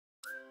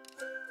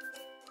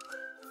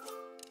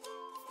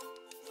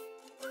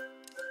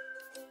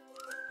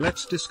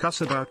Let's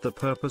discuss about the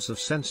purpose of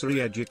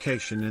sensory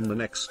education in the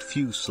next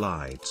few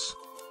slides.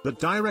 The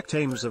direct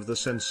aims of the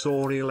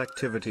sensorial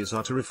activities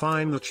are to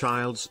refine the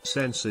child's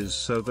senses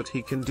so that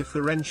he can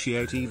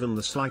differentiate even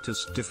the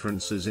slightest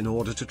differences in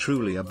order to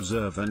truly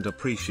observe and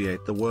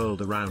appreciate the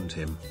world around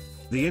him.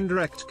 The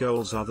indirect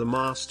goals are the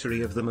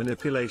mastery of the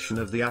manipulation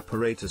of the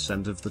apparatus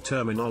and of the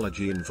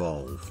terminology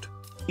involved.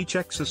 Each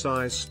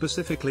exercise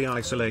specifically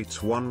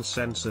isolates one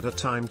sense at a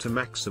time to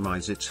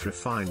maximize its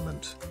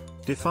refinement.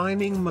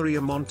 Defining Maria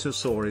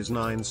Montessori's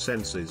 9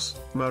 senses,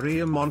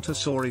 Maria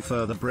Montessori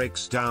further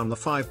breaks down the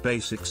 5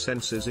 basic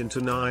senses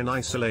into 9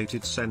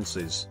 isolated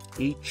senses,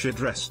 each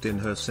addressed in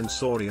her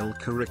sensorial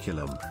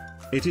curriculum.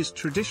 It is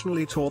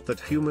traditionally taught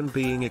that human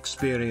being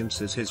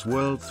experiences his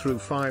world through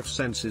 5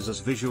 senses as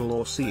visual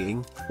or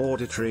seeing,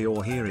 auditory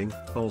or hearing,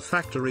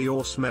 olfactory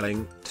or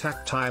smelling,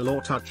 tactile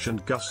or touch,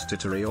 and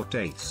gustatory or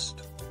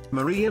taste.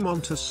 Maria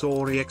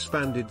Montessori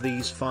expanded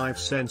these 5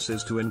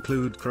 senses to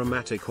include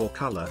chromatic or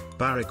color,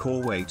 baric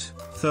or weight,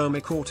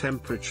 thermic or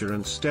temperature,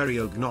 and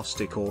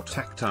stereognostic or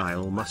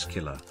tactile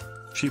muscular.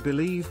 She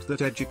believed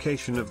that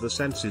education of the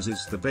senses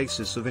is the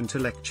basis of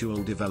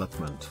intellectual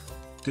development.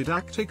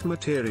 Didactic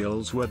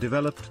materials were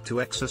developed to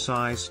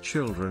exercise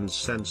children's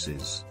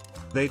senses.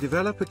 They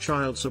develop a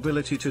child's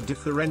ability to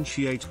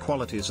differentiate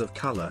qualities of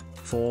color,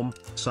 form,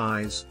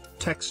 size,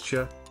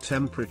 texture,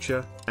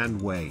 temperature,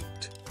 and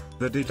weight.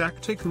 The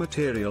didactic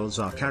materials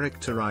are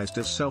characterized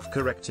as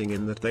self-correcting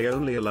in that they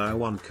only allow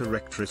one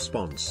correct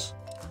response.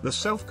 The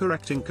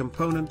self-correcting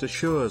component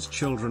assures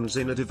children's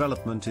inner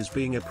development is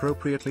being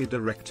appropriately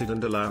directed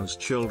and allows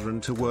children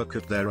to work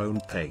at their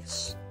own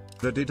pace.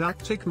 The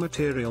didactic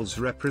materials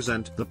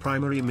represent the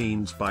primary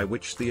means by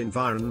which the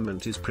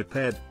environment is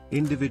prepared,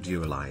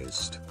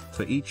 individualized,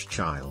 for each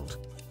child.